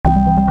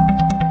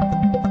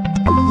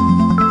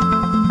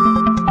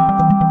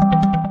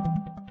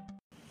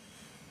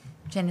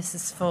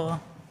Genesis 4.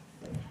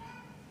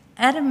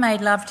 Adam made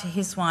love to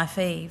his wife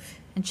Eve,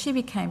 and she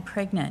became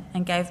pregnant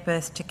and gave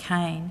birth to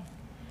Cain.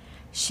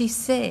 She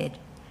said,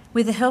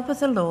 "With the help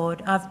of the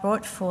Lord, I've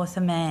brought forth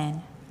a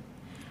man."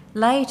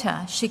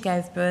 Later, she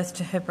gave birth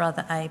to her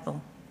brother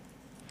Abel.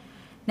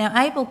 Now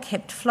Abel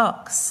kept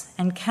flocks,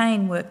 and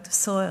Cain worked the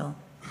soil.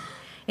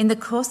 In the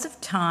course of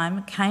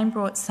time, Cain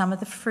brought some of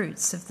the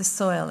fruits of the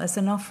soil as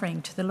an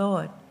offering to the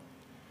Lord.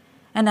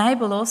 And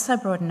Abel also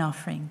brought an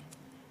offering,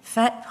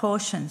 fat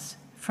portions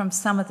from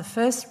some of the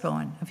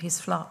firstborn of his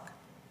flock.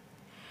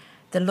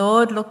 The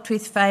Lord looked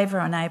with favour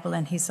on Abel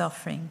and his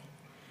offering,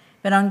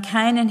 but on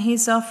Cain and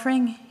his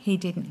offering he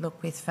didn't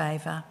look with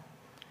favour.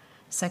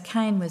 So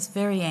Cain was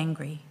very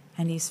angry,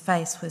 and his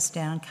face was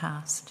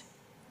downcast.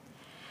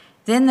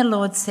 Then the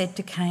Lord said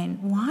to Cain,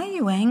 "Why are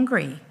you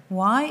angry?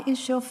 Why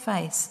is your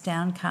face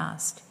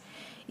downcast?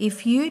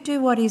 If you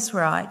do what is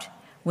right,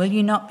 will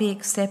you not be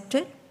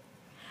accepted?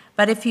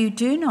 But if you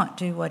do not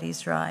do what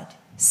is right,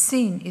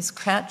 sin is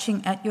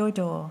crouching at your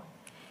door.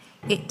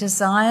 It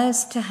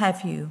desires to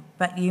have you,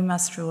 but you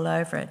must rule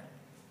over it."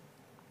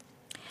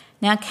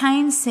 Now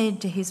Cain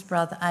said to his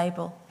brother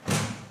Abel,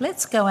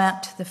 "Let's go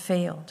out to the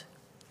field."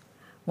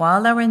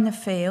 While they were in the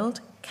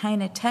field,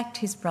 Cain attacked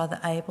his brother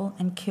Abel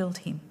and killed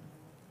him.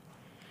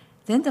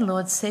 Then the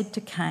Lord said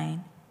to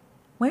Cain,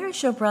 "Where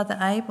is your brother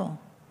Abel?"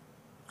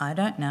 "I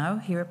don't know,"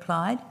 he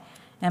replied.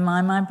 "Am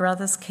I my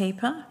brother's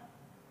keeper?"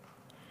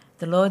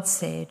 The Lord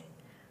said,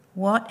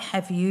 "What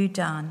have you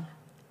done?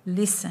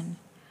 Listen,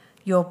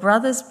 your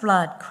brother's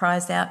blood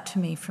cries out to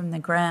me from the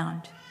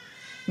ground.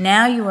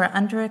 Now you are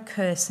under a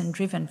curse and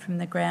driven from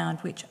the ground,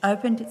 which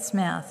opened its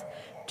mouth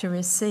to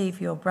receive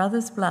your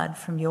brother's blood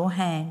from your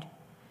hand.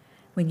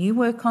 When you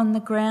work on the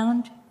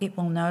ground, it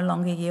will no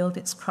longer yield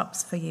its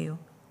crops for you.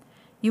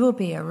 You will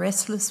be a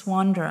restless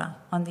wanderer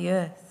on the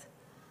earth."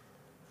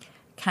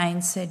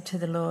 Cain said to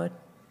the Lord,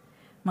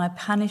 "My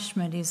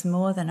punishment is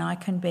more than I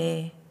can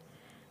bear.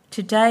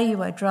 Today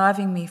you are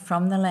driving me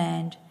from the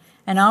land,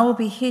 and I will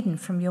be hidden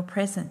from your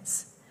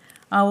presence.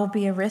 I will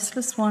be a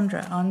restless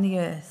wanderer on the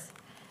earth,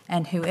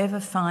 and whoever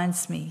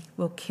finds me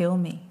will kill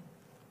me."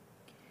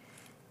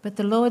 But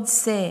the Lord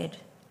said,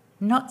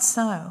 "Not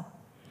so.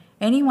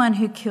 Anyone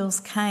who kills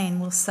Cain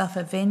will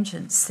suffer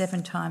vengeance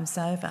 7 times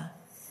over."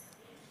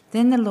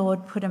 Then the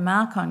Lord put a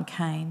mark on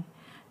Cain,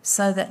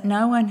 so that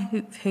no one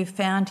who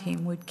found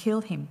him would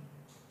kill him.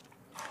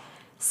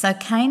 So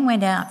Cain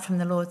went out from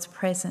the Lord's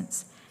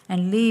presence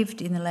and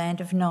lived in the land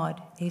of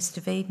Nod, east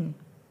of Eden.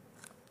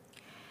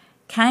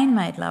 Cain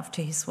made love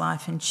to his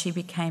wife, and she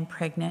became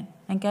pregnant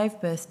and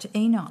gave birth to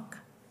Enoch.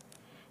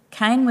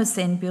 Cain was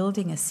then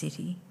building a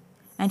city,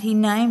 and he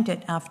named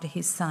it after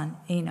his son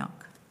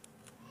Enoch.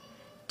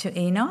 To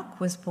Enoch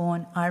was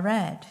born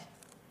Irad,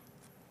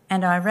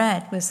 and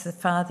Irad was the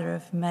father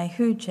of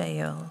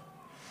Mehujael,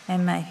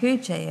 and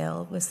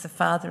Mehujael was the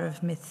father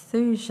of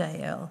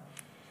Methusael,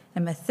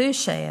 and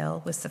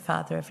Methusael was the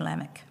father of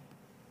Lamech.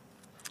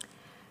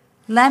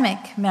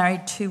 Lamech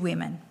married 2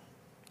 women,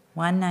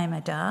 one named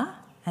Adah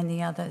and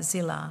the other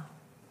Zillah.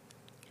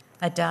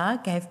 Adah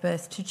gave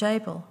birth to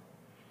Jabal.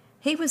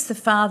 He was the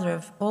father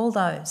of all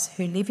those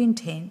who live in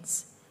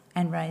tents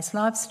and raise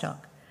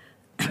livestock.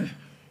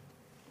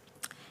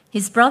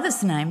 His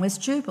brother's name was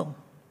Jubal.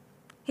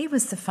 He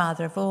was the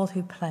father of all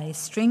who play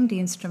stringed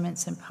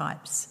instruments and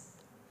pipes.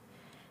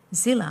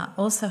 Zillah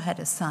also had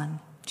a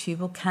son,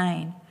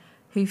 Tubal-Cain,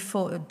 who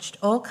forged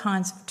all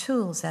kinds of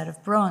tools out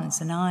of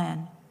bronze and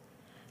iron.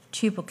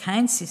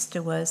 Tubal-Cain's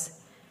sister was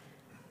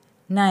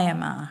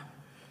Naamah.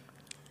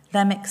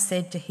 Lamech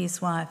said to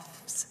his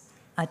wives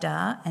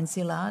Adah and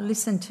Zillah,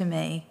 "Listen to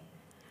me.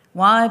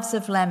 Wives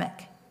of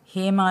Lamech,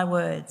 hear my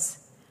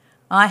words.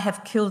 I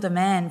have killed a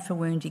man for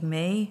wounding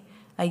me,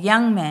 a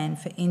young man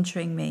for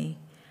injuring me.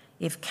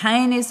 If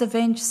Cain is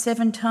avenged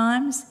 7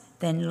 times,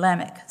 then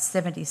Lamech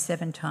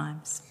 77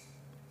 times.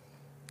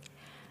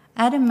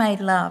 Adam made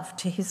love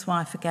to his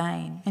wife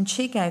again, and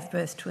she gave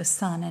birth to a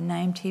son and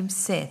named him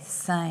Seth,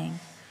 saying,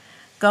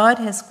 "God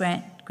has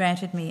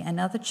granted me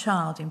another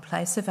child in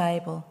place of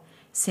Abel,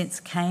 since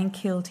Cain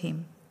killed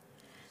him."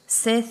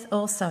 Seth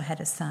also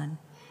had a son,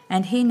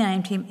 and he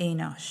named him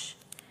Enosh.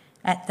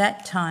 At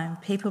that time,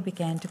 people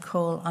began to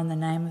call on the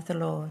name of the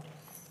Lord.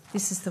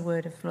 This is the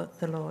word of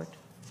the Lord.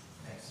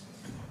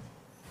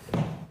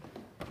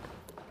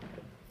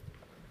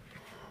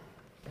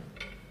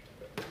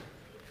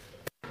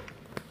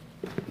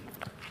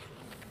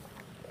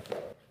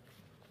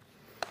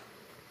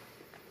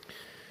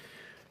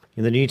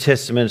 In the New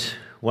Testament,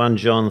 1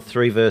 John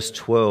 3 verse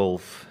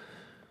 12,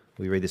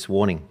 we read this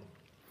warning.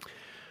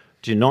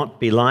 "Do not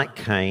be like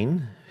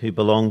Cain, who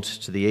belonged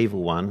to the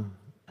evil one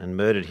and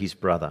murdered his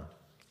brother."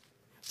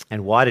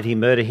 And why did he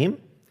murder him?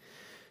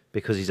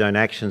 Because his own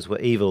actions were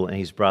evil and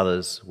his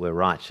brothers were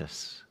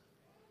righteous.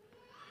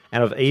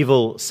 And of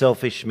evil,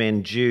 selfish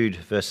men, Jude,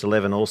 verse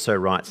 11, also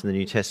writes in the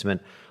New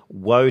Testament,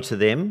 "Woe to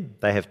them,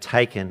 they have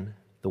taken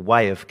the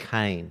way of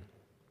Cain."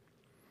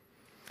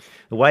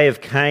 The way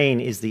of Cain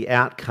is the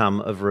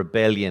outcome of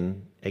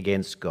rebellion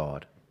against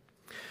God.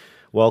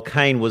 While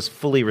Cain was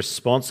fully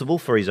responsible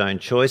for his own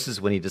choices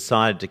when he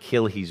decided to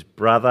kill his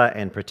brother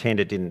and pretend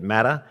it didn't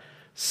matter,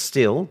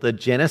 still, the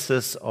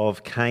genesis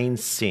of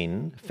Cain's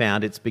sin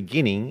found its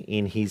beginning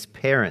in his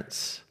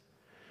parents.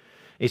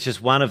 It's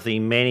just one of the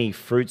many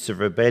fruits of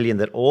rebellion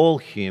that all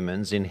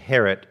humans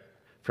inherit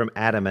from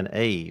Adam and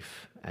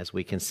Eve, as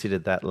we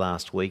considered that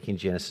last week in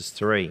Genesis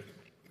 3.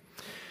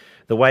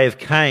 The way of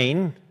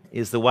Cain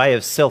is the way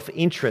of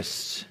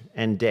self-interest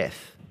and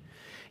death.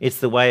 It's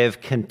the way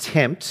of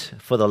contempt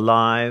for the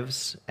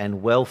lives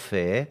and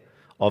welfare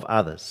of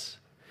others.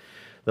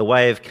 The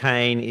way of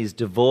Cain is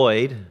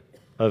devoid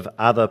of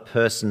other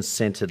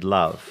person-centred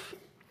love.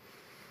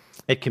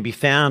 It can be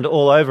found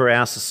all over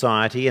our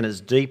society and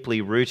is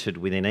deeply rooted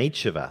within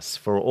each of us,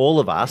 for all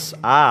of us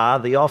are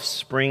the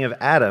offspring of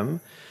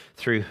Adam,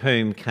 through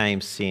whom came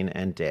sin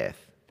and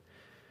death.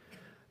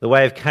 The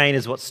way of Cain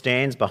is what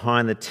stands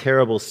behind the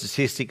terrible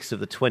statistics of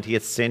the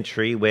 20th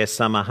century, where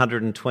some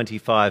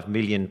 125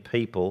 million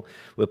people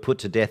were put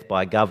to death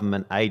by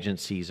government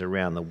agencies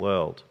around the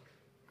world.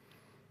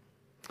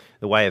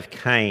 The way of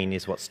Cain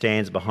is what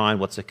stands behind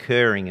what's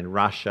occurring in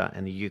Russia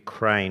and the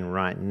Ukraine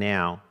right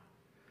now.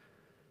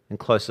 And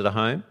closer to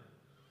home,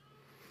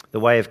 the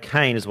way of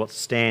Cain is what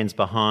stands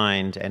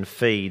behind and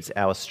feeds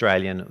our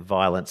Australian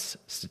violence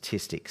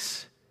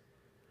statistics.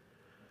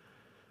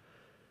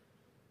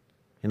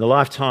 In the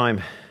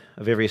lifetime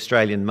of every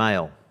Australian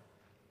male,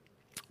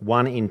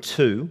 1 in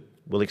 2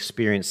 will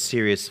experience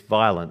serious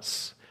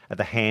violence at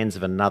the hands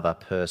of another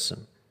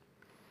person.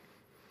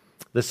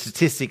 The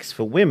statistics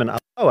for women are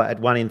lower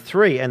at 1 in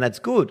 3, and that's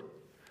good.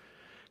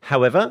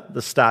 However,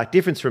 the stark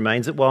difference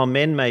remains that while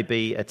men may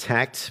be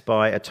attacked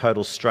by a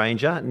total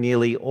stranger,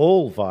 nearly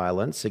all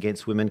violence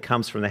against women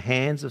comes from the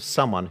hands of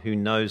someone who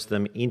knows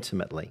them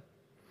intimately.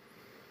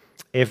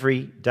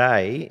 Every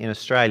day in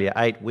Australia,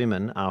 8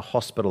 women are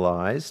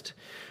hospitalised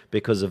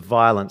because of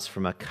violence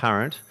from a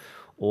current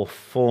or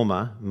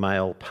former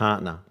male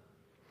partner.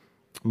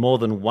 More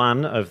than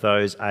 1 of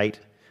those 8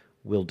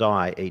 will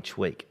die each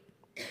week.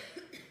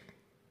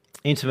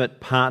 Intimate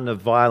partner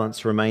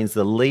violence remains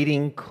the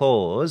leading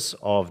cause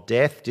of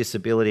death,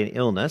 disability and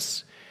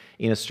illness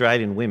in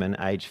Australian women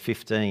aged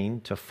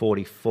 15 to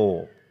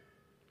 44.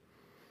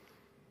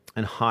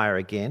 And higher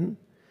again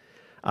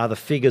are the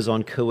figures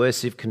on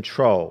coercive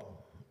control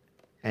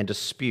and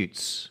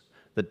disputes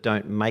that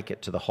don't make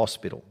it to the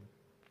hospital.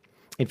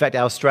 In fact,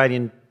 our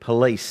Australian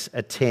police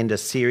attend a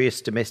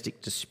serious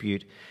domestic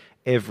dispute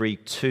every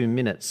 2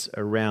 minutes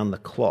around the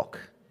clock.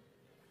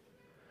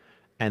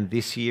 And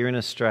this year in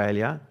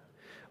Australia,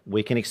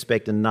 we can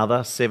expect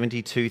another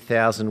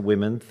 72,000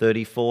 women,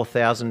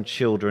 34,000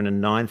 children and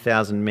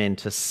 9,000 men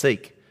to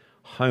seek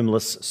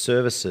homeless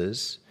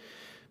services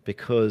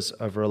because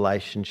of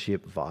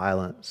relationship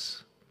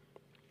violence.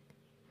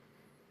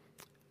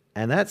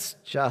 And that's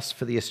just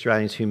for the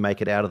Australians who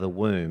make it out of the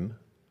womb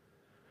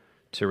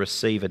to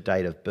receive a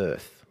date of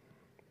birth.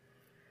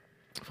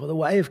 For the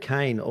way of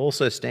Cain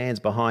also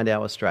stands behind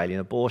our Australian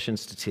abortion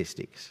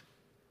statistics.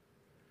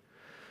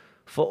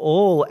 For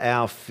all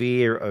our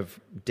fear of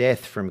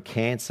death from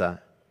cancer,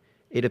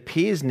 it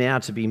appears now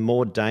to be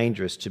more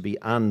dangerous to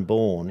be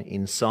unborn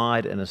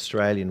inside an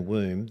Australian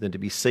womb than to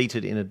be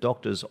seated in a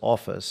doctor's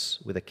office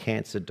with a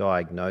cancer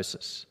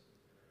diagnosis.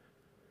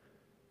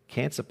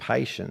 Cancer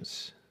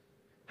patients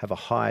have a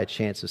higher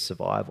chance of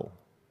survival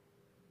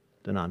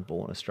than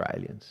unborn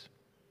Australians.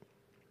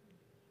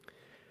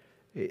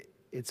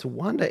 It's a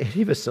wonder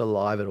any of us are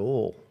alive at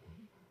all.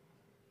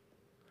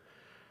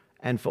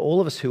 And for all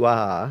of us who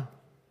are,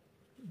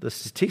 the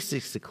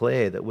statistics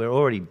declare that we're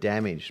already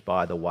damaged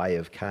by the way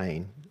of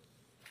Cain,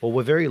 or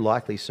we're very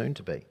likely soon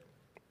to be.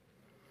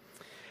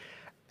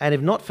 And if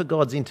not for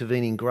God's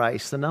intervening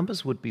grace, the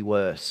numbers would be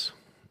worse.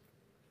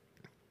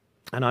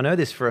 And I know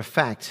this for a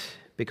fact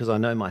because I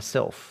know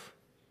myself.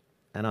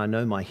 And I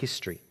know my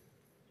history.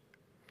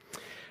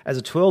 As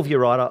a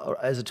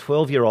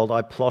 12-year-old,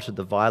 I plotted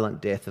the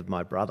violent death of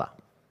my brother.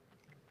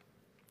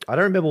 I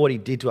don't remember what he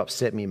did to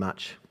upset me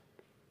much.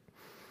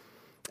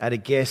 At a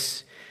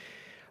guess,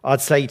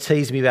 I'd say he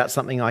teased me about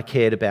something I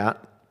cared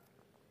about,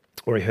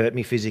 or he hurt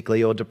me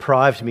physically, or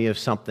deprived me of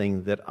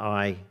something that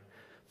I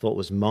thought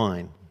was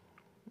mine.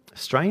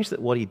 Strange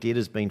that what he did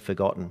has been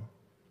forgotten,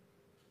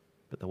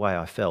 but the way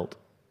I felt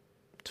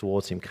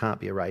towards him can't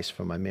be erased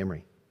from my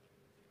memory.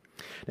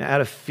 Now, out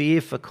of fear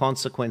for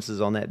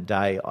consequences on that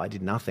day, I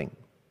did nothing.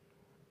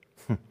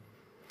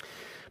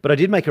 But I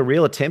did make a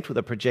real attempt with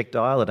a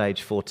projectile at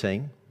age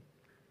 14,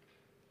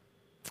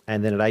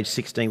 and then at age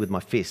 16 with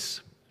my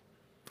fists.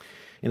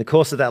 In the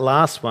course of that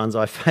last one,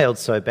 I failed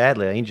so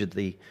badly, I injured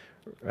the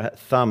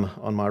thumb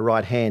on my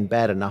right hand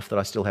bad enough that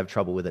I still have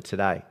trouble with it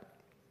today.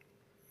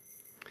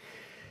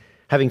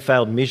 Having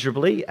failed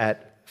miserably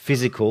at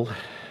physical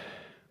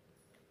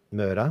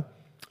murder,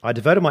 I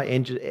devoted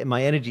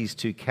my energies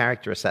to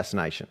character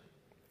assassination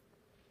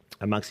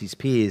amongst his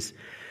peers,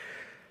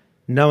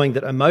 knowing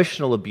that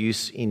emotional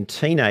abuse in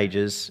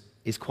teenagers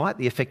is quite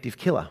the effective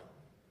killer,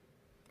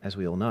 as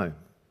we all know.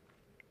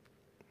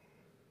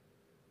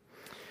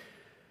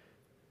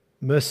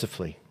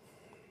 Mercifully,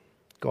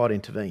 God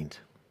intervened.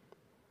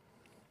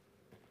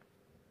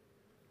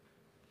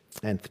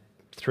 And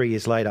 3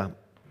 years later,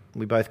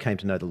 we both came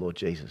to know the Lord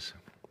Jesus.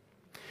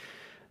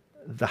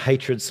 The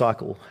hatred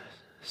cycle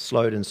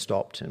slowed and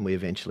stopped, and we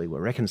eventually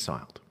were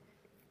reconciled.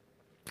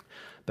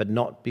 But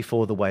not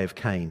before the way of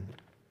Cain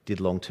did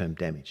long-term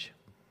damage.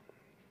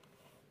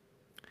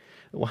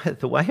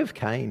 The way of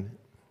Cain,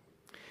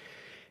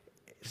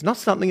 it's not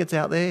something that's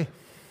out there.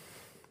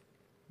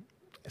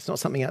 It's not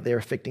something out there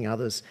affecting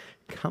others.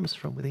 It comes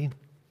from within.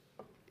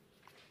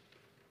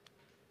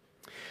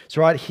 It's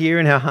right here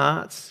in our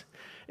hearts.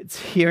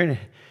 It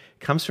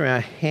comes from our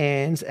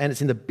hands, and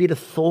it's in the bitter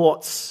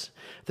thoughts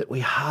that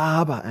we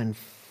harbour and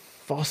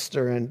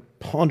foster and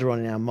ponder on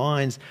in our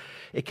minds.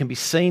 It can be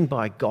seen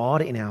by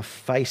God in our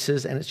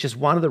faces, and it's just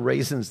one of the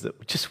reasons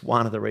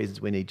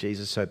we need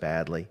Jesus so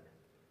badly.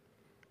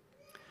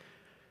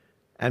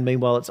 And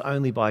meanwhile, it's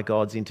only by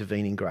God's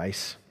intervening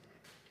grace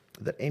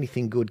that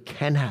anything good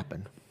can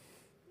happen.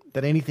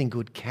 That anything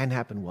good can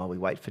happen while we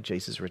wait for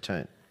Jesus'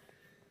 return.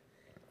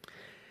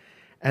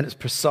 And it's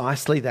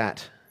precisely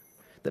that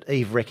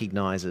Eve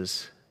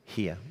recognises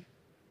here.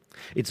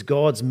 It's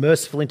God's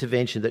merciful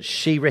intervention that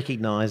she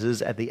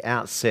recognises at the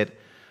outset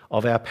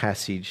of our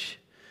passage,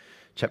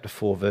 chapter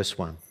 4, verse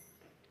 1.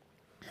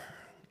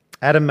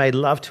 Adam made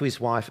love to his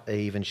wife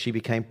Eve, and she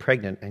became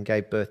pregnant and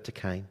gave birth to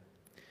Cain.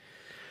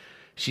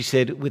 She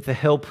said, "With the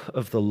help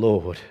of the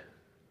Lord,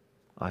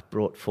 I've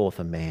brought forth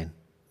a man."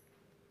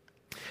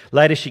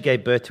 Later, she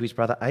gave birth to his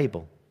brother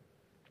Abel,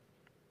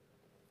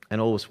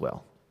 and all was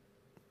well,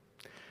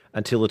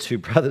 until the two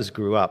brothers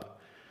grew up.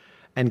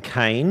 And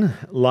Cain,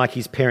 like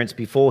his parents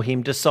before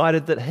him,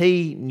 decided that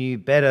he knew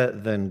better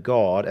than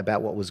God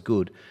about what was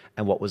good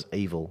and what was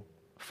evil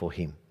for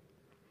him.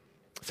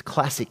 It's a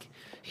classic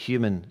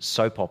human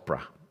soap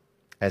opera,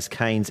 as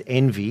Cain's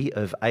envy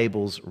of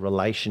Abel's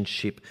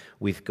relationship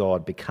with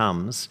God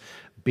becomes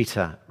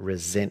bitter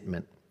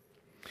resentment.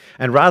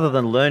 And rather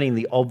than learning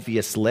the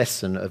obvious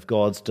lesson of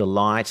God's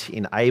delight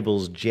in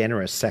Abel's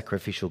generous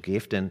sacrificial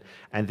gift and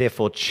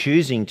therefore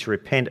choosing to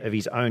repent of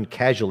his own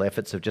casual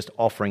efforts of just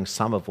offering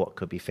some of what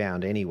could be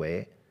found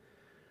anywhere,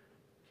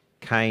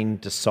 Cain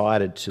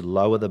decided to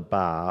lower the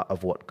bar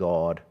of what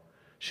God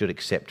should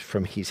accept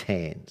from his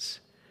hands.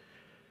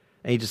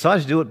 And he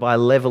decided to do it by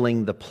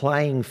levelling the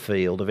playing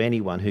field of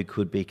anyone who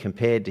could be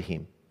compared to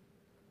him.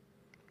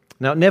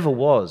 Now, it never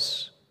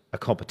was a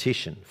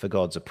competition for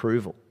God's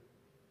approval.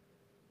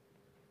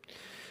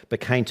 But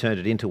Cain turned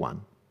it into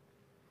one.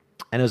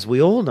 And as we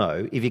all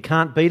know, if you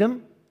can't beat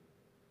them,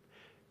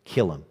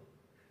 kill them.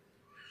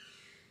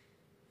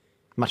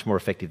 Much more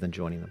effective than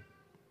joining them.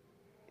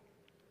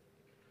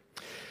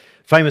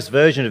 Famous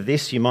version of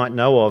this you might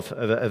know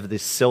of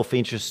this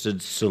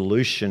self-interested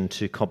solution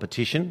to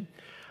competition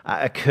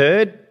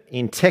occurred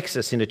in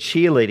Texas in a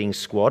cheerleading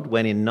squad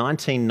when in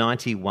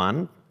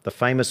 1991 the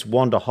famous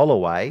Wanda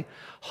Holloway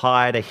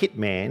hired a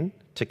hitman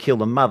to kill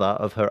the mother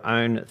of her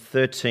own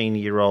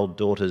 13-year-old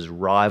daughter's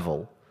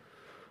rival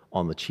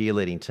on the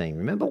cheerleading team.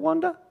 Remember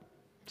Wanda?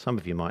 Some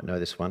of you might know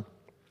this one.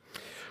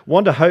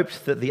 Wanda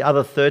hoped that the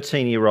other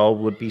 13-year-old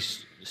would be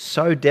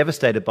so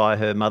devastated by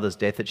her mother's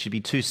death that she'd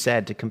be too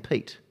sad to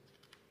compete,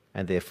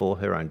 and therefore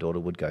her own daughter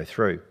would go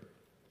through.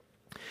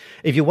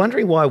 If you're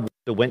wondering why Wanda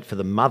went for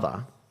the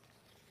mother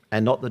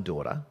and not the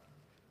daughter,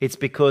 it's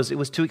because it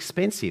was too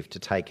expensive to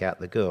take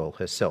out the girl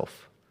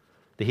herself.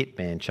 The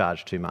hitman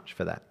charged too much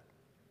for that.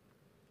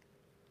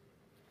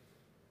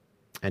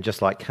 And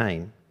just like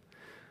Cain,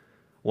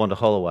 Wanda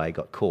Holloway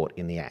got caught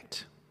in the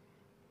act.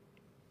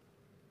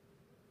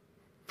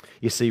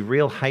 You see,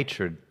 real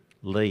hatred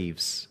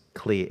leaves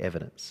clear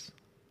evidence.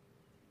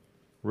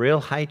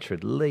 Real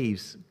hatred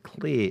leaves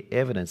clear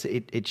evidence.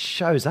 It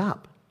shows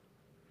up.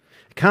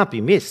 It can't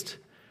be missed.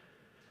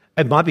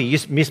 It might be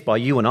missed by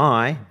you and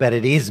I, but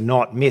it is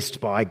not missed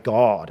by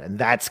God, and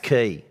that's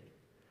key.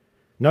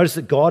 Notice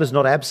that God is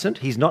not absent.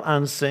 He's not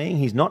unseeing.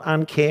 He's not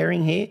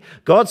uncaring here.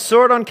 God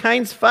saw it on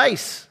Cain's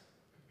face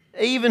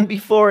even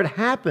before it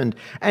happened,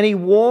 and he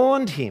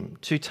warned him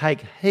to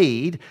take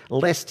heed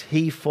lest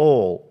he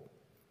fall.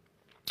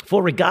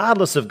 For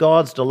regardless of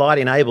God's delight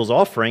in Abel's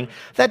offering,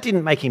 that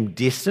didn't make him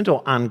distant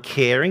or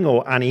uncaring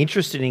or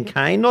uninterested in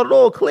Cain. Not at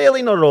all,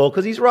 clearly not at all,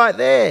 because he's right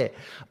there,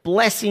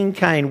 blessing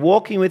Cain,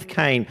 walking with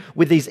Cain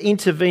with these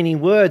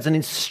intervening words and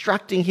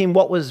instructing him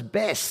what was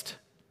best,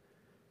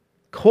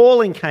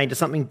 calling Cain to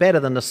something better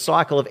than the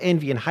cycle of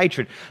envy and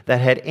hatred that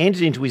had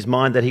entered into his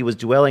mind that he was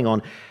dwelling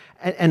on.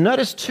 And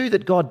notice too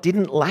that God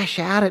didn't lash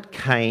out at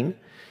Cain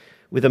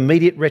with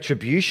immediate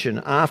retribution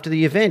after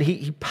the event.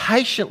 He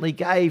patiently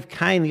gave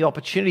Cain the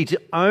opportunity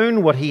to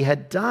own what he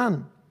had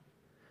done.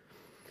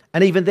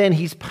 And even then,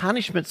 his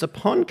punishments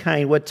upon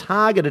Cain were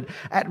targeted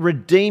at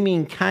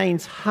redeeming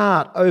Cain's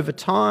heart over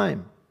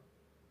time.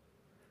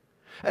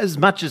 As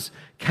much as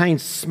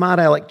Cain's smart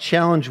aleck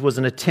challenge was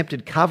an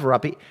attempted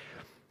cover-up,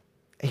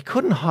 he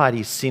couldn't hide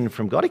his sin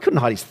from God. He couldn't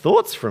hide his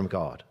thoughts from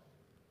God.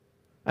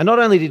 And not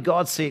only did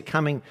God see it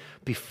coming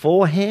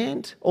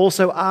beforehand,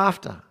 also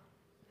after.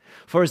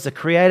 For as the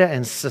creator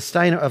and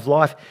sustainer of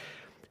life,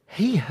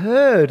 he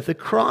heard the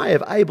cry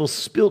of Abel's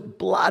spilt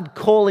blood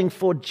calling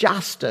for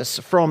justice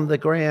from the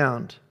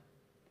ground.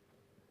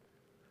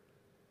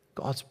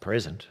 God's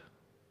present.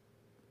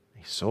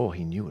 He saw,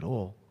 he knew it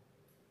all.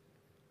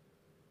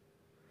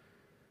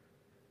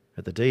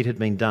 But the deed had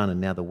been done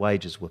and now the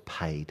wages were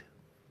paid.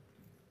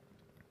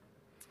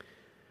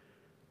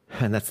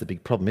 And that's the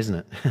big problem, isn't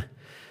it?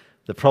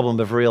 The problem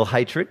of real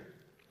hatred,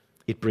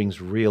 it brings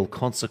real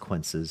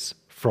consequences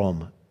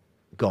from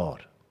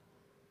God.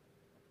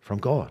 From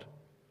God.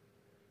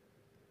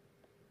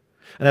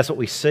 And that's what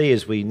we see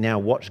as we now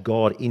watch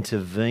God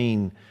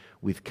intervene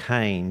with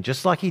Cain,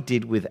 just like he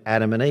did with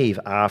Adam and Eve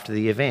after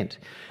the event.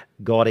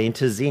 God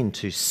enters in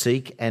to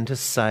seek and to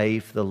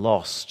save the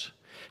lost.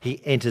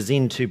 He enters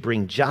in to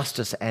bring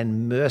justice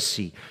and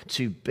mercy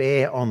to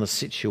bear on the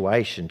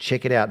situation.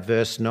 Check it out,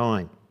 verse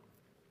 9.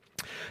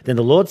 Then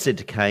the Lord said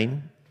to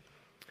Cain,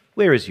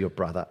 "Where is your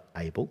brother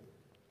Abel?"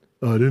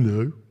 "I don't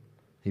know,"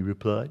 he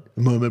replied.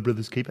 "Am I my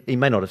brother's keeper?" He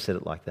may not have said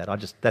it like that.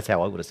 That's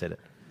how I would have said it.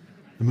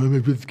 "Am I my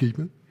brother's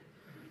keeper?"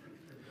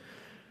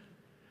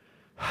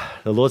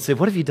 The Lord said,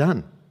 "What have you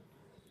done?"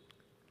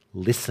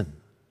 "Listen,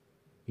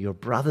 your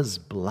brother's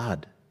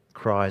blood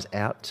cries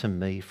out to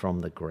me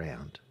from the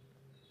ground.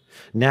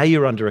 Now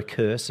you're under a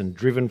curse and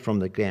driven from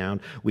the ground,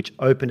 which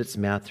opened its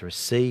mouth to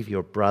receive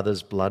your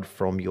brother's blood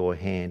from your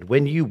hand.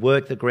 When you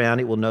work the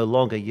ground, it will no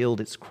longer yield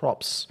its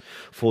crops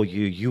for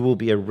you. You will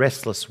be a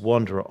restless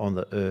wanderer on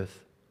the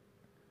earth."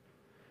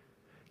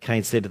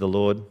 Cain said to the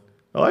Lord,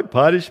 "My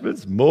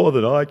punishment's more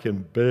than I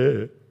can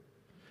bear.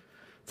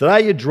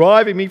 Today you're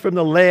driving me from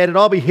the land, and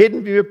I'll be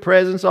hidden from your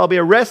presence. I'll be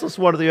a restless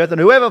one of the earth,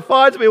 and whoever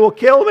finds me will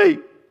kill me."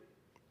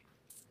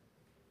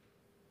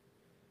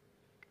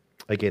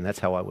 Again, that's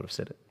how I would have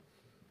said it.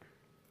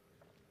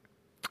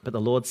 But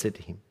the Lord said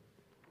to him,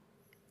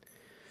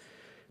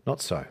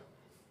 "Not so.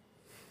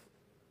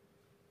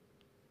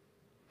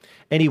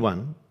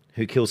 Anyone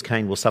who kills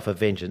Cain will suffer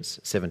vengeance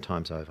 7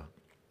 times over."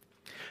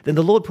 Then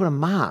the Lord put a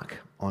mark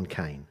on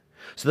Cain,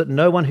 so that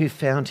no one who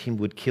found him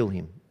would kill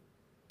him.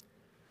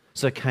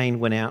 So Cain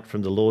went out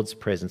from the Lord's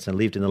presence and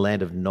lived in the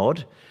land of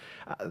Nod.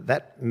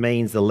 That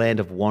means the land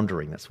of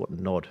wandering. That's what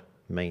Nod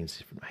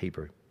means from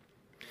Hebrew.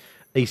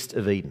 East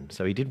of Eden.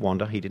 So he did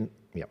wander.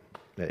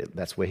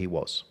 That's where he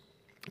was.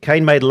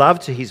 Cain made love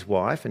to his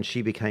wife, and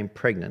she became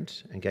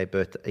pregnant and gave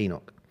birth to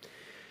Enoch.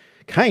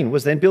 Cain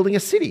was then building a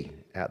city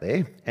out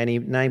there, and he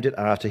named it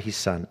after his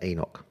son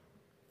Enoch.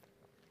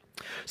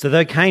 So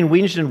though Cain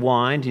whinged and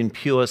whined in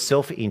pure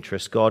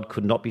self-interest, God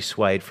could not be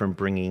swayed from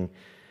bringing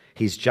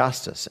his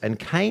justice. And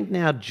Cain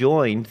now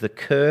joined the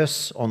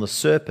curse on the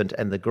serpent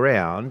and the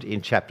ground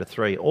in chapter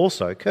 3,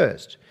 also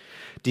cursed.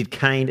 Did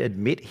Cain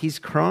admit his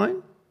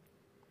crime?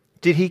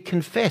 Did he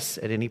confess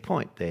at any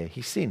point there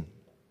his sin?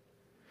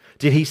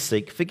 Did he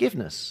seek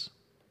forgiveness?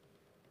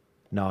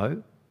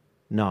 No,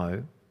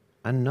 no,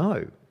 and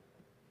no.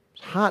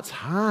 His heart's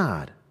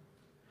hard.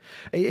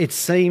 It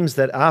seems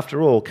that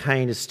after all,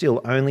 Cain is still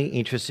only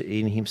interested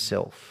in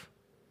himself.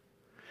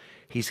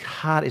 His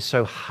heart is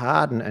so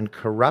hardened and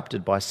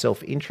corrupted by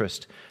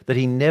self-interest that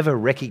he never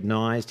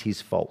recognised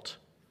his fault.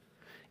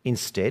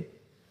 Instead,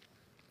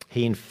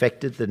 he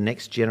infected the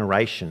next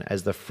generation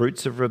as the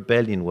fruits of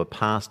rebellion were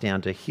passed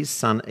down to his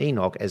son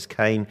Enoch as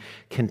Cain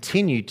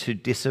continued to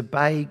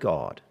disobey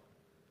God.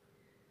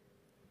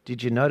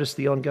 Did you notice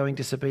the ongoing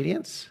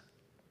disobedience?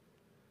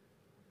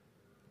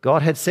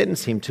 God had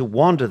sentenced him to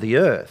wander the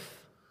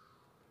earth.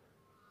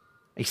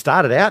 He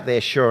started out there,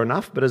 sure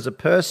enough, but as a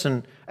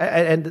person,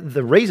 and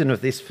the reason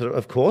of this,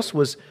 of course,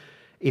 was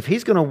if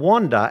he's going to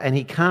wander and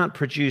he can't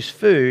produce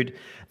food,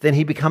 then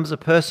he becomes a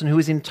person who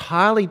is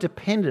entirely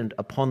dependent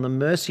upon the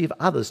mercy of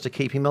others to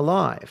keep him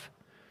alive.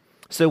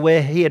 So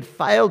where he had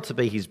failed to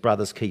be his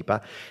brother's keeper,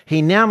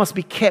 he now must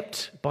be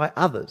kept by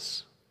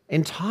others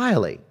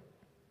entirely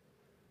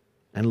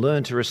and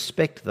learn to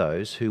respect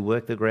those who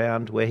work the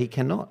ground where he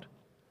cannot.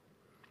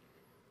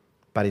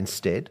 But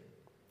instead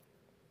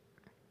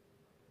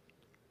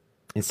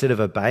of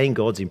obeying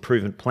God's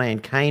improvement plan,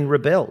 Cain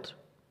rebelled.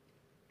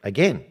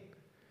 Again,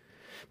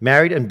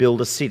 married and built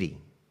a city.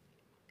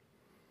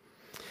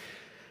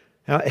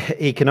 Now,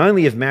 he can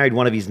only have married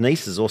one of his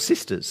nieces or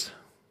sisters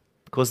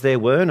because there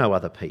were no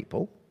other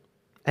people.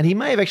 And he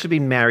may have actually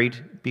been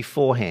married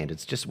beforehand.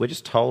 We're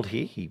just told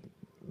here he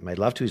made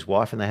love to his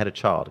wife and they had a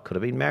child. It could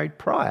have been married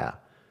prior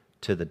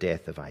to the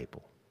death of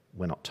Abel.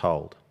 We're not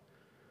told.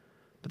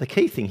 But the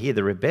key thing here,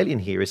 the rebellion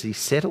here, is he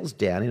settles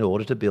down in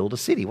order to build a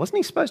city. Wasn't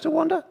he supposed to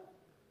wander?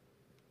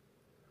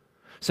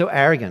 So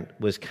arrogant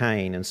was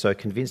Cain and so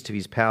convinced of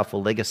his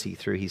powerful legacy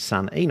through his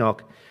son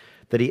Enoch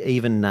that he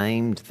even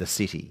named the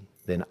city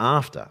then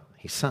after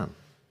his son.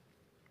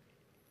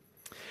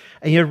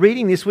 And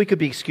reading this, we could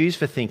be excused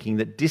for thinking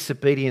that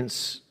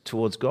disobedience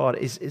towards God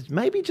is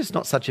maybe just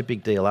not such a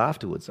big deal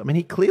afterwards. I mean,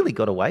 he clearly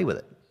got away with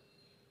it.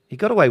 He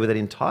got away with it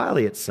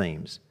entirely, it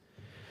seems.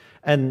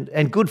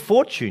 And good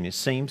fortune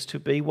seems to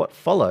be what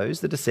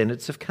follows the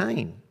descendants of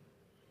Cain.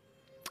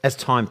 As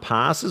time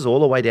passes, all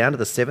the way down to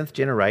the 7th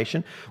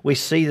generation, we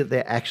see that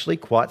they're actually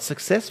quite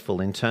successful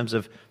in terms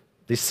of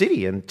this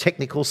city and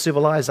technical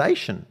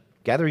civilization.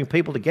 gathering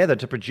people together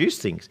to produce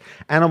things.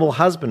 Animal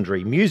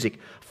husbandry, music,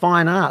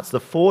 fine arts, the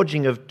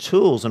forging of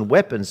tools and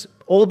weapons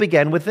all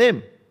began with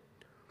them.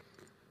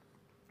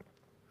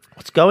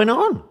 What's going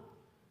on?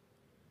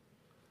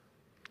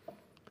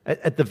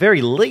 At the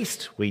very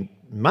least, we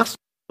must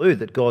conclude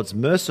that God's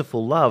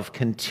merciful love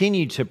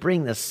continued to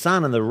bring the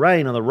sun and the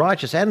rain on the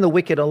righteous and the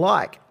wicked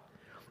alike.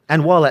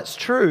 And while that's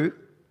true,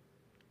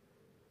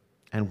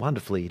 and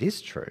wonderfully it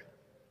is true,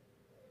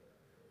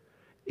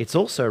 it's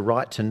also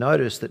right to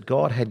notice that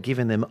God had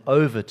given them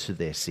over to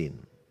their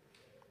sin.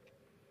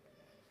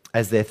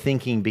 As their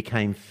thinking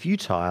became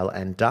futile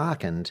and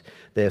darkened,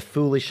 their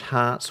foolish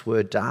hearts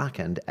were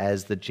darkened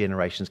as the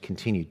generations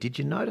continued. Did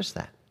you notice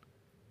that?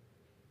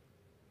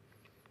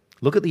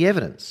 Look at the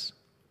evidence.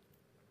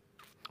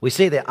 We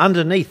see that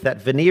underneath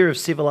that veneer of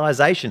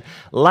civilization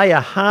lay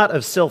a heart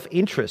of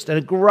self-interest and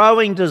a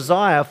growing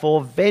desire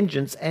for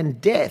vengeance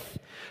and death.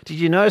 Did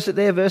you notice it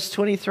there, verse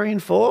 23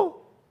 and 4?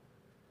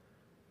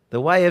 The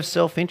way of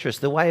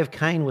self-interest, the way of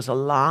Cain was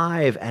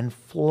alive and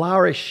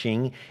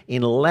flourishing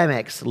in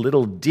Lamech's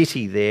little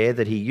ditty there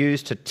that he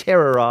used to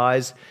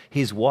terrorise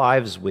his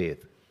wives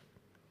with.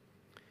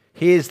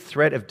 Here's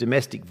threat of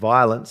domestic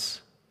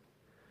violence.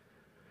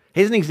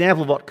 Here's an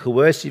example of what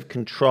coercive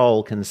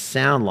control can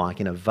sound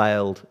like in a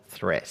veiled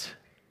threat.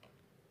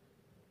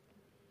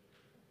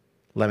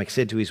 Lamech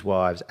said to his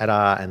wives,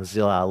 Adah and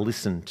Zillah,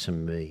 listen to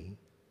me.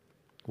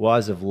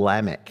 Wives of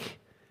Lamech,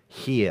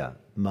 hear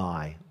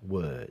my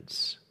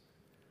words.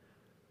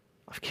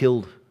 I've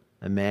killed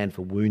a man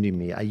for wounding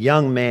me, a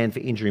young man for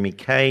injuring me.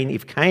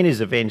 If Cain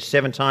is avenged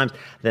 7 times,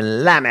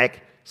 then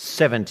Lamech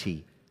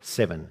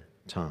 77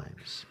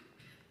 times.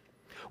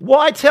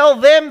 Why tell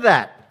them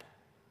that?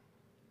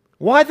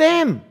 Why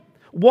them?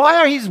 Why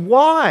are his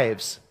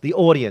wives the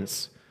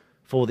audience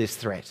for this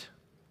threat?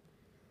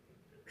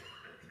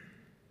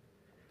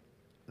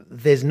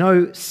 There's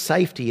no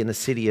safety in the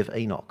city of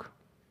Enoch.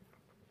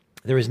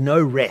 There is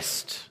no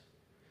rest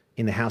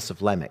in the house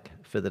of Lamech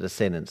for the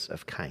descendants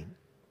of Cain.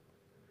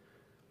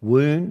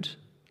 Wound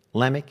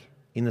Lamech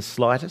in the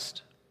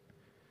slightest,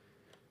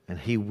 and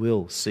he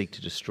will seek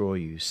to destroy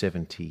you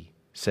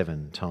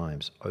 77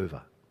 times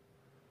over.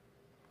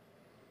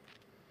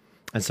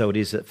 And so it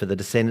is that for the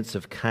descendants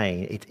of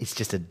Cain, it's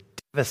just a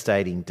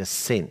devastating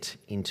descent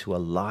into a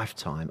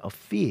lifetime of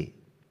fear.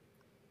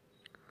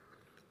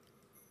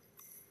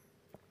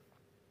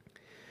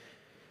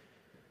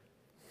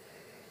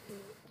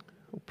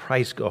 Well,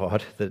 praise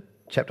God that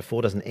chapter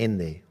 4 doesn't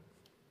end there.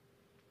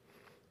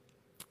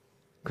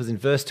 Because in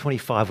verse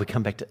 25 we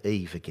come back to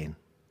Eve again.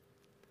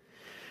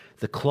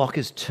 The clock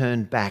is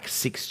turned back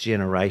 6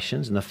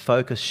 generations and the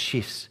focus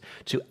shifts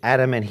to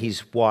Adam and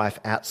his wife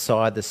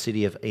outside the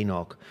city of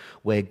Enoch,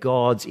 where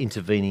God's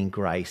intervening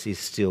grace is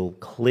still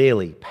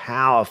clearly,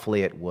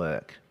 powerfully at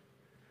work.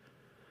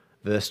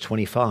 Verse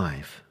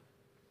 25.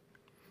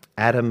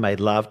 Adam made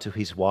love to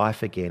his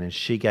wife again, and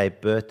she gave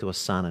birth to a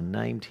son and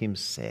named him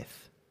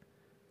Seth,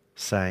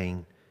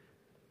 saying,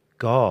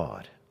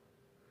 God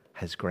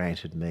has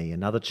granted me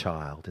another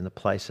child in the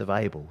place of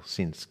Abel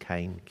since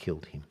Cain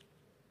killed him.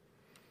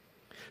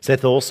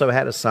 Seth also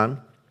had a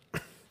son.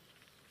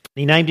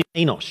 He named him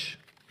Enosh.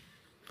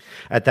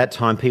 At that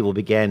time, people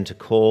began to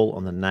call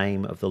on the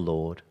name of the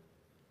Lord.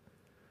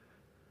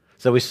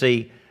 So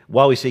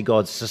while we see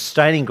God's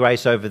sustaining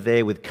grace over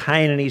there with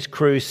Cain and his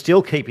crew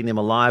still keeping them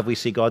alive, we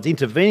see God's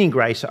intervening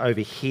grace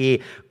over here,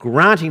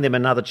 granting them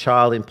another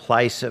child in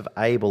place of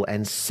Abel.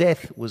 And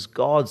Seth was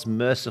God's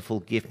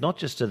merciful gift, not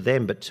just to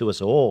them, but to us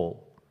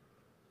all.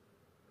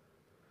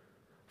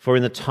 For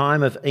in the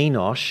time of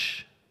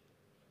Enosh,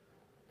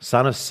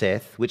 son of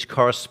Seth, which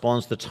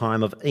corresponds to the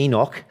time of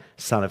Enoch,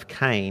 son of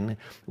Cain,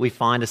 we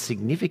find a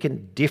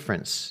significant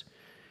difference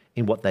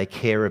in what they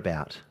care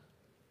about.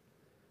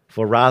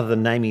 For rather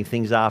than naming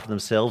things after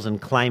themselves and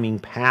claiming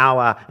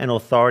power and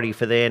authority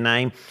for their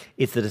name,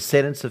 it's the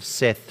descendants of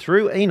Seth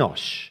through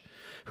Enosh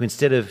who,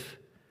 instead of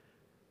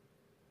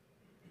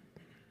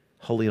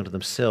holding onto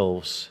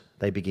themselves,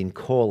 they begin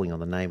calling on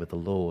the name of the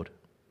Lord.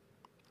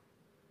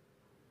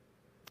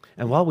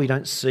 And while we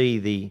don't see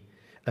the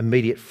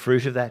immediate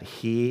fruit of that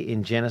here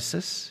in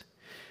Genesis,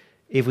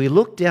 if we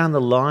look down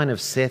the line of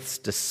Seth's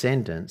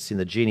descendants in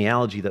the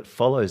genealogy that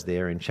follows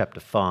there in chapter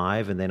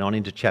 5 and then on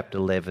into chapter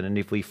 11, and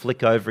if we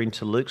flick over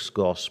into Luke's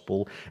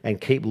gospel and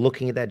keep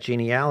looking at that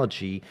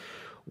genealogy,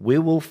 we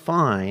will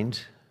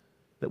find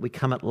that we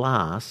come at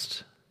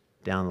last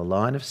down the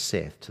line of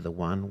Seth to the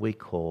one we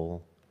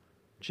call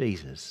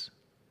Jesus.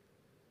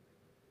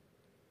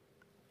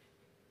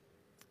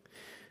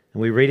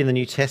 And we read in the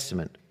New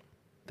Testament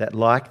that,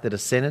 like the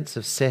descendants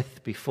of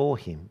Seth before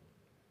him,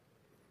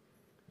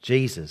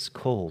 Jesus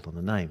called on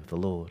the name of the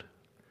Lord.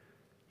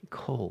 He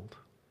called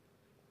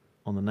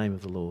on the name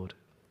of the Lord.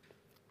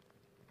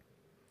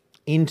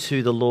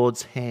 Into the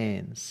Lord's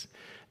hands,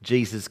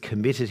 Jesus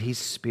committed his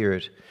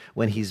spirit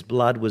when his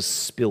blood was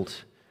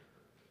spilt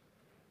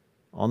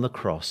on the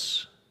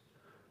cross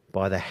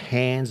by the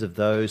hands of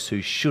those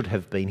who should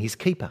have been his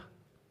keeper.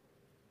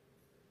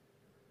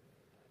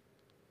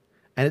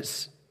 And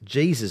it's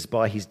Jesus,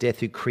 by his death,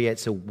 who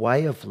creates a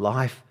way of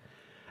life,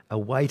 a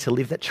way to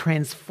live that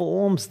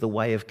transforms the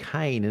way of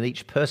Cain and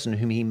each person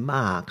whom he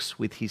marks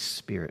with his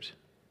Spirit.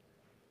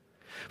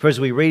 For as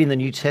we read in the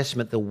New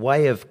Testament, the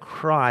way of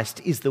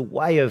Christ is the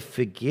way of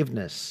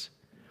forgiveness.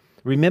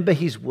 Remember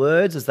his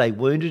words as they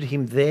wounded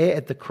him there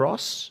at the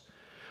cross?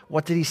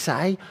 What did he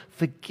say?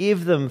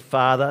 Forgive them,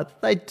 Father.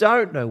 They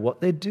don't know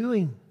what they're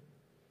doing.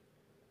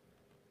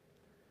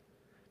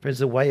 Friends,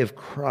 the way of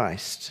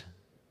Christ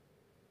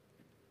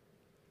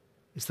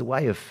is the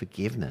way of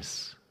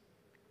forgiveness.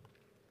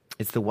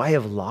 It's the way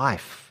of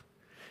life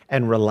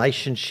and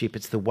relationship.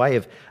 It's the way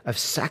of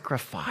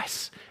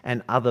sacrifice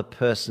and other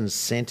person's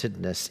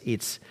centeredness.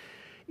 It's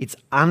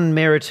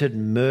unmerited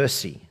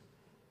mercy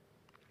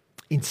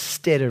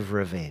instead of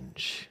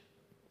revenge.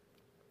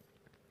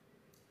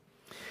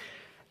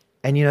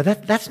 And you know,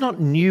 that's not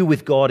new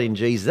with God in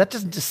Jesus. That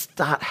doesn't just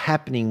start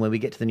happening when we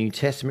get to the New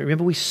Testament.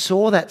 Remember, we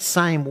saw that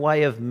same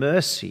way of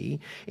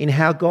mercy in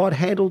how God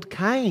handled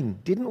Cain,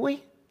 didn't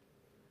we?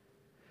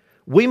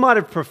 We might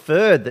have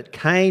preferred that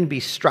Cain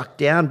be struck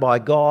down by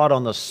God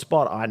on the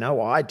spot. I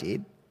know I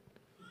did.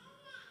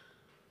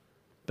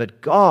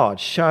 But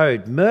God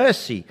showed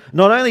mercy.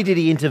 Not only did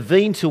he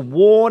intervene to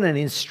warn and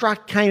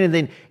instruct Cain and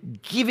then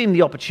give him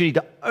the opportunity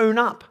to own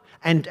up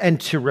and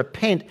to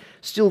repent,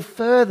 still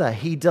further,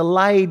 he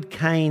delayed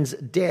Cain's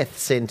death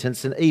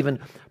sentence and even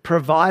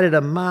provided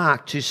a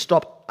mark to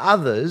stop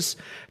others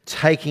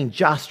taking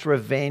just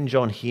revenge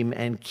on him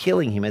and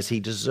killing him as he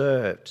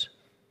deserved.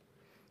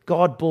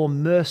 God bore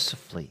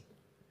mercifully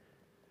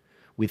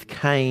with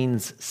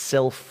Cain's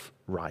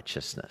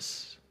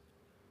self-righteousness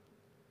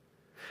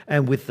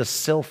and with the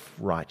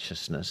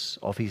self-righteousness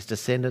of his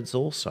descendants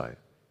also.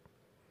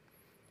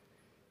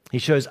 He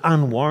shows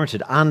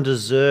unwarranted,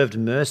 undeserved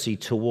mercy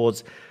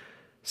towards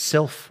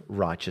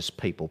self-righteous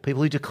people,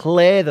 people who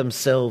declare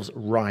themselves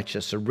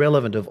righteous,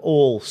 irrelevant of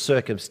all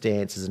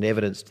circumstances and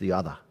evidence to the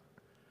other.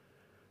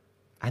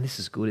 And this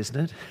is good, isn't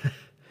it?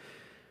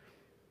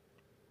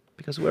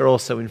 Because we're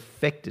also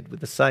infected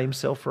with the same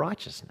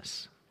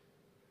self-righteousness,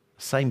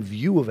 the same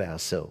view of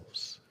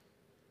ourselves.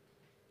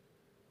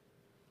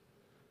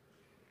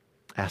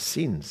 Our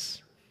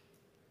sins,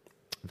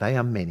 they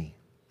are many.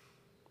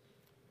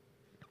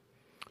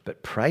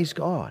 But praise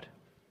God,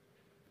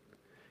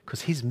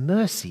 because his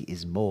mercy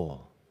is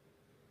more.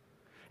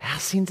 Our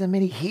sins are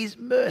many, his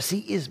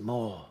mercy is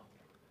more.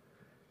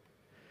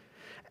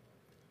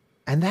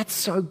 And that's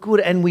so good,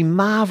 and we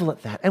marvel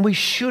at that, and we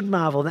should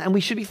marvel at that, and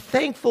we should be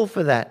thankful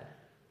for that.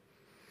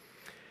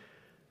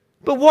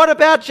 But what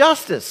about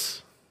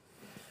justice?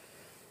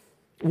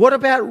 What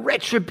about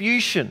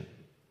retribution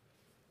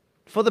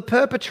for the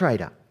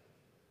perpetrator?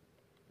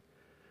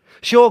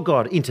 Sure,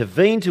 God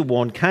intervened to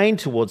warn Cain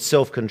towards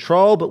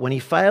self-control, but when he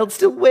failed,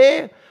 still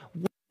where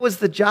was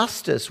the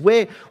justice?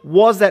 Where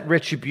was that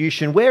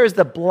retribution? Where is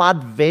the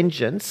blood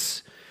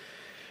vengeance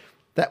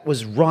that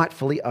was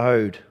rightfully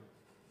owed?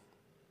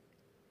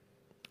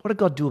 What did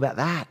God do about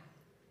that?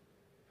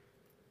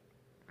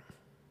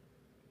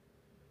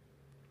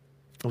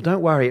 Well,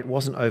 don't worry, it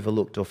wasn't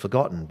overlooked or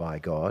forgotten by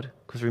God,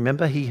 because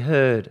remember, he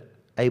heard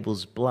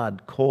Abel's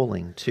blood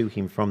calling to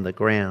him from the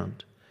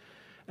ground.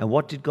 And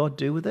what did God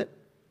do with it?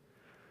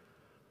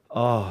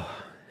 Oh,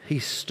 he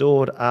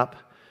stored up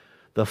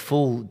the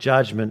full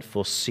judgment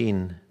for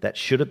sin that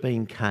should have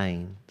been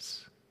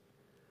Cain's,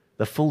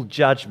 the full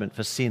judgment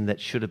for sin that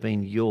should have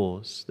been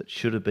yours, that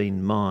should have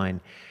been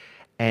mine.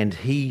 And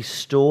he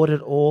stored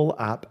it all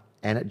up,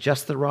 and at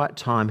just the right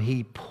time,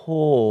 he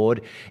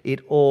poured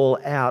it all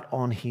out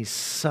on his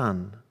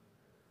Son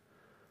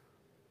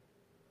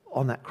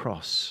on that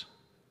cross.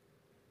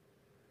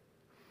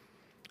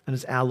 And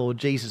it's our Lord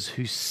Jesus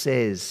who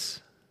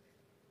says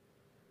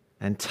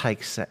and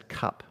takes that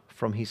cup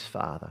from his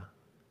Father,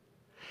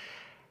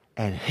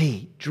 and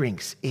he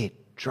drinks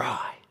it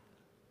dry.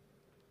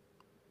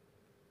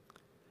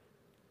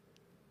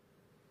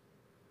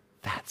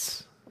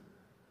 That's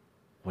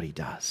what he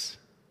does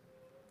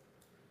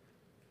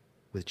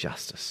with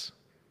justice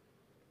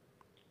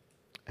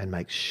and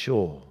makes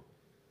sure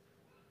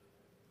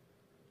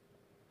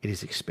it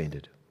is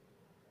expended.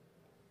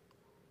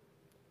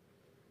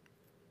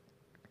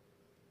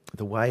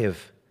 The way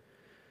of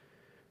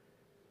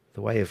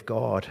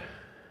God,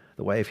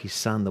 the way of his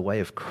Son, the way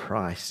of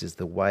Christ is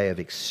the way of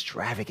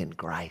extravagant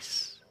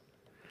grace,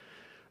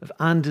 of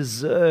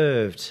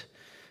undeserved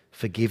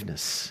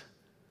forgiveness.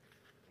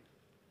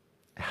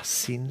 Our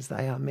sins,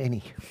 they are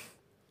many,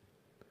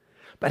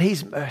 but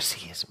his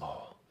mercy is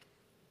more.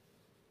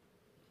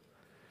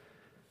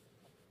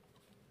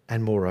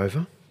 And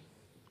moreover,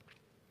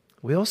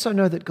 we also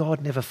know that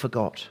God never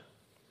forgot.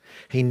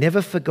 He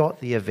never forgot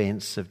the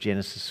events of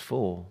Genesis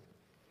 4.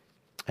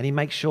 And he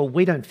makes sure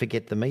we don't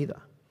forget them either.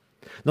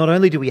 Not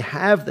only do we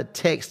have the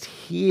text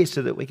here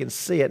so that we can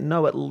see it,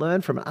 know it,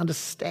 learn from it,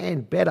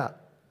 understand better,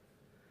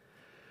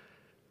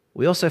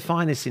 we also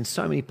find this in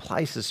so many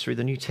places through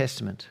the New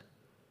Testament,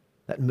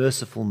 that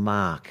merciful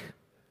mark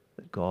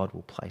that God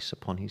will place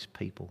upon his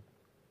people.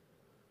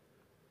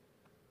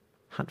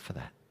 Hunt for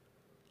that.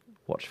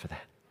 Watch for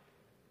that.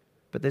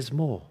 But there's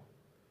more.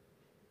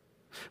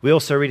 We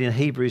also read in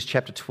Hebrews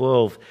chapter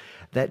 12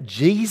 that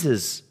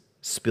Jesus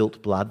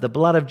spilt blood. The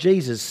blood of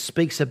Jesus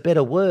speaks a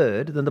better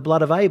word than the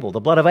blood of Abel.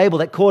 The blood of Abel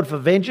that called for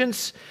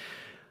vengeance,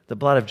 the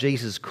blood of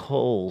Jesus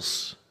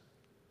calls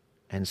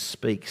and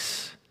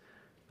speaks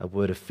a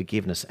word of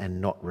forgiveness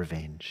and not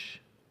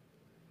revenge.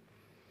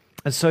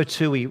 And so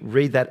too we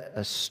read that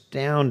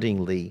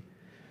astoundingly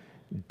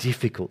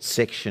difficult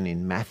section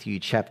in Matthew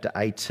chapter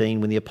 18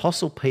 when the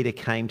Apostle Peter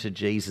came to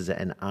Jesus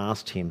and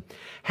asked him,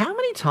 "How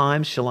many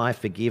times shall I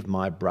forgive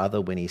my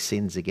brother when he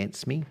sins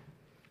against me?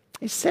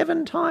 Is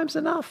 7 times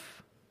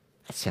enough?"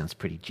 That sounds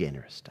pretty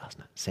generous,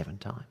 doesn't it? 7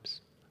 times.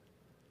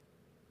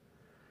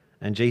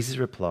 And Jesus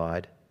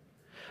replied,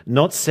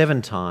 "Not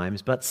 7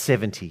 times, but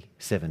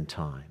 77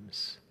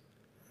 times."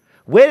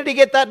 Where did he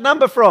get that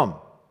number from?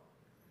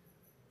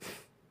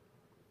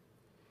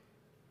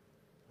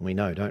 We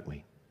know, don't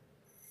we?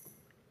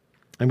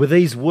 And with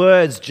these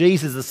words,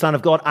 Jesus, the Son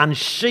of God,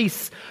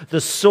 unsheaths the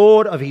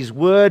sword of his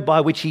word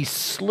by which he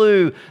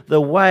slew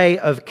the way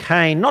of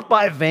Cain, not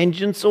by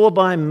vengeance or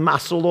by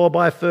muscle or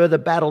by further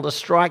battle to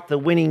strike the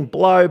winning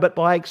blow, but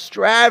by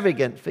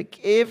extravagant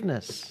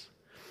forgiveness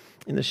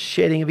in the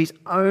shedding of his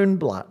own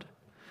blood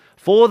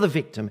for the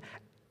victim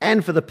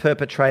and for the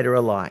perpetrator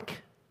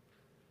alike,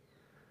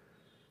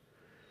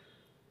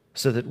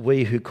 so that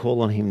we who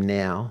call on him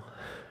now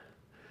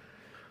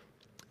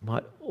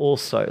might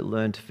also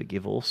learn to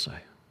forgive also.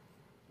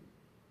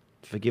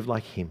 Forgive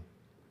like him.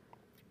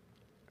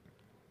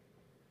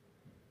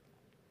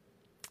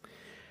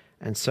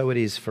 And so it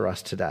is for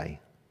us today,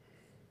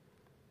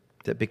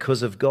 that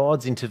because of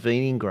God's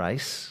intervening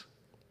grace,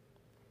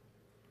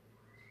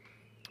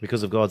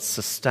 because of God's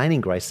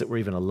sustaining grace that we're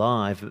even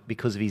alive, but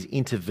because of his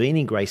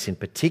intervening grace in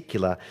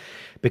particular,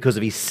 because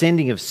of his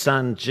sending of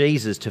Son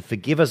Jesus to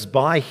forgive us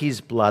by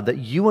his blood, that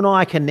you and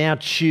I can now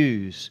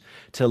choose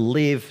to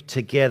live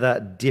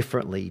together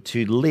differently,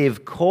 to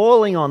live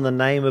calling on the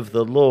name of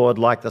the Lord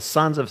like the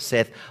sons of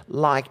Seth,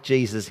 like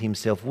Jesus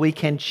himself. We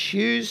can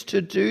choose to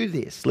do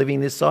this,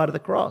 living this side of the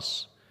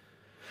cross.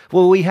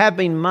 Well, we have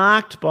been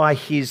marked by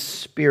his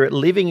Spirit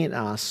living in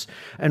us,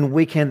 and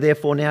we can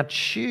therefore now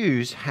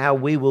choose how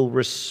we will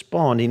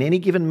respond in any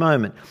given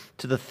moment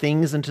to the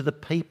things and to the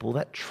people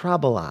that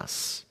trouble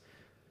us.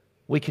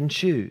 We can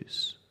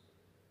choose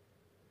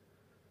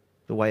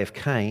the way of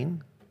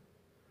Cain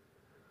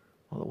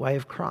or the way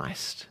of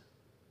Christ.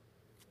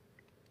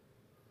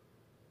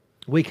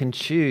 We can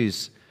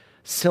choose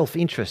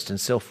self-interest and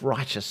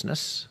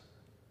self-righteousness,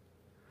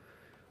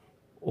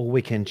 or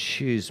we can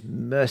choose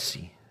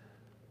mercy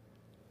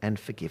and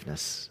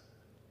forgiveness.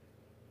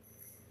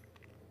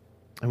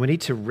 And we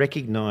need to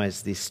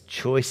recognise this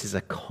choice is a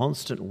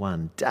constant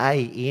one,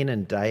 day in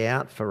and day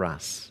out for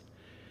us.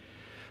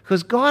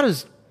 Because God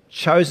has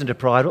chosen to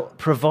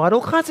provide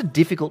all kinds of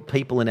difficult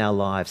people in our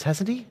lives,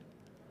 hasn't he?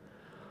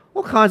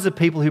 All kinds of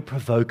people who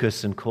provoke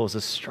us and cause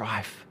us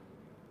strife.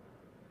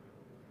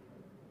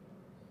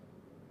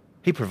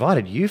 He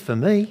provided you for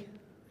me,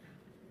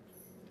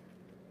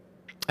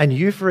 and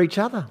you for each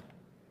other.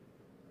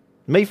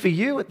 Me for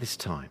you at this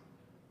time.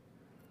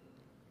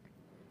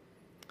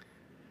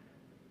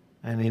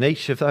 And in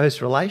each of those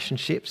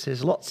relationships,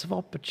 there's lots of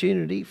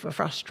opportunity for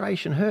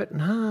frustration, hurt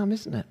and harm,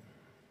 isn't it?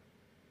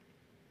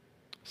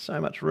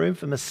 So much room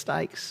for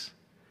mistakes,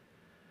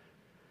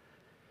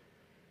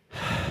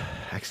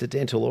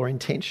 accidental or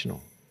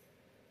intentional.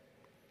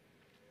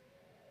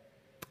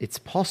 It's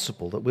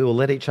possible that we will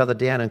let each other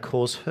down and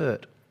cause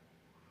hurt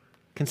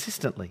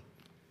consistently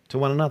to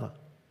one another.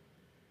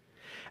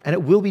 And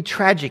it will be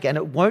tragic and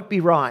it won't be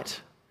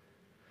right.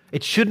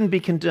 It shouldn't be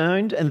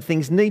condoned, and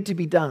things need to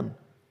be done.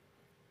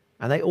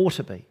 And they ought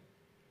to be.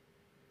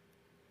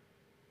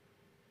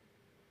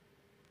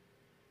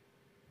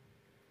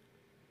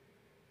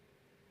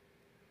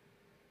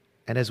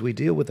 And as we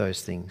deal with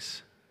those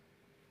things,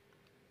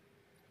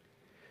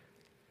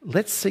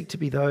 let's seek to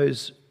be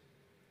those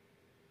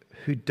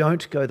who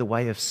don't go the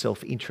way of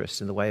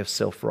self-interest and the way of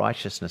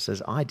self-righteousness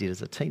as I did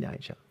as a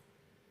teenager.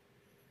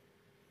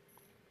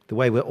 The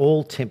way we're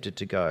all tempted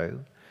to go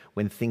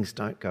when things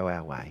don't go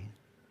our way.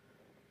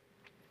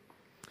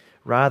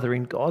 Rather,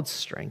 in God's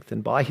strength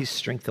and by his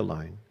strength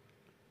alone,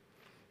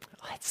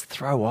 let's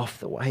throw off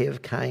the way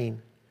of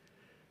Cain.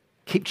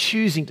 Keep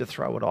choosing to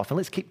throw it off, and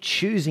let's keep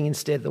choosing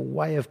instead the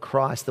way of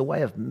Christ, the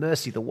way of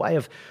mercy, the way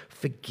of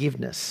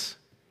forgiveness.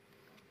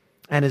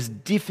 And as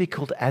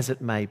difficult as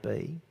it may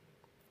be,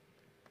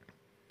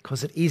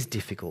 because it is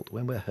difficult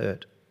when we're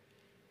hurt,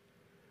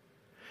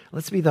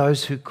 let's be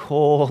those who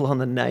call on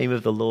the name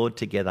of the Lord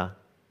together,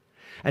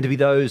 and to be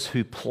those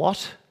who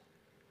plot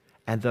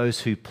and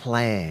those who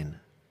plan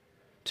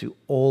to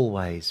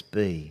always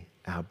be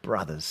our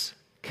brother's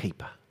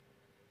keeper.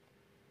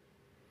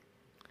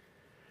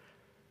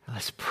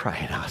 Let's pray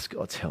and ask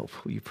God's help.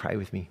 Will you pray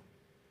with me?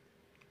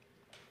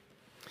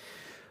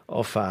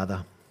 Oh,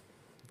 Father,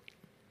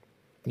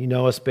 you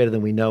know us better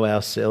than we know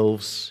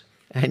ourselves,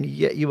 and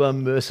yet you are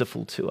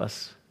merciful to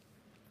us.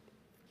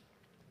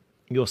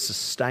 Your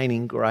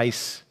sustaining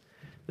grace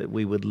that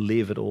we would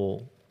live at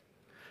all.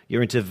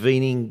 your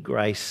intervening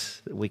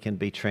grace that we can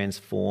be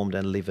transformed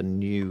and live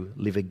anew,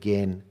 live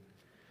again.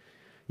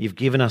 You've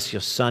given us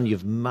your Son.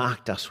 You've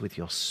marked us with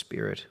your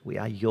Spirit. We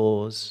are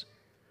yours,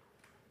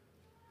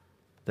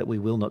 that we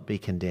will not be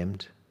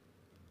condemned.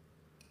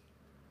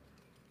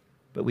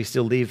 But we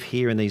still live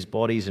here in these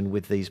bodies and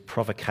with these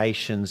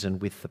provocations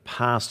and with the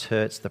past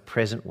hurts, the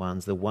present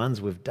ones, the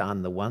ones we've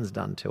done, the ones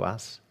done to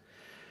us.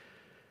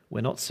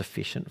 We're not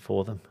sufficient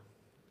for them.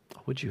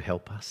 Would you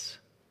help us?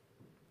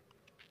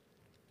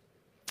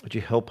 Would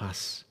you help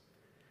us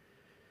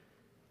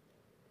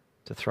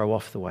to throw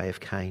off the way of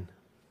Cain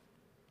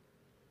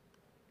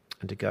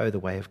and to go the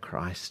way of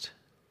Christ?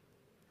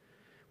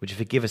 Would you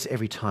forgive us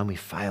every time we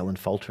fail and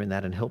falter in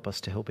that and help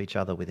us to help each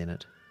other within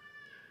it?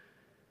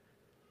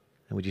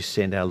 And would you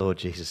send our Lord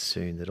Jesus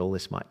soon, that all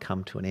this might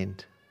come to an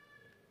end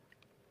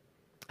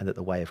and that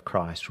the way of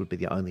Christ would be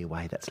the only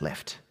way that's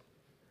left?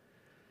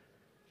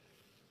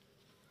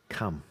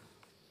 Come,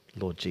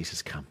 Lord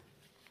Jesus, come.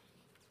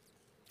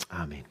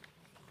 Amen.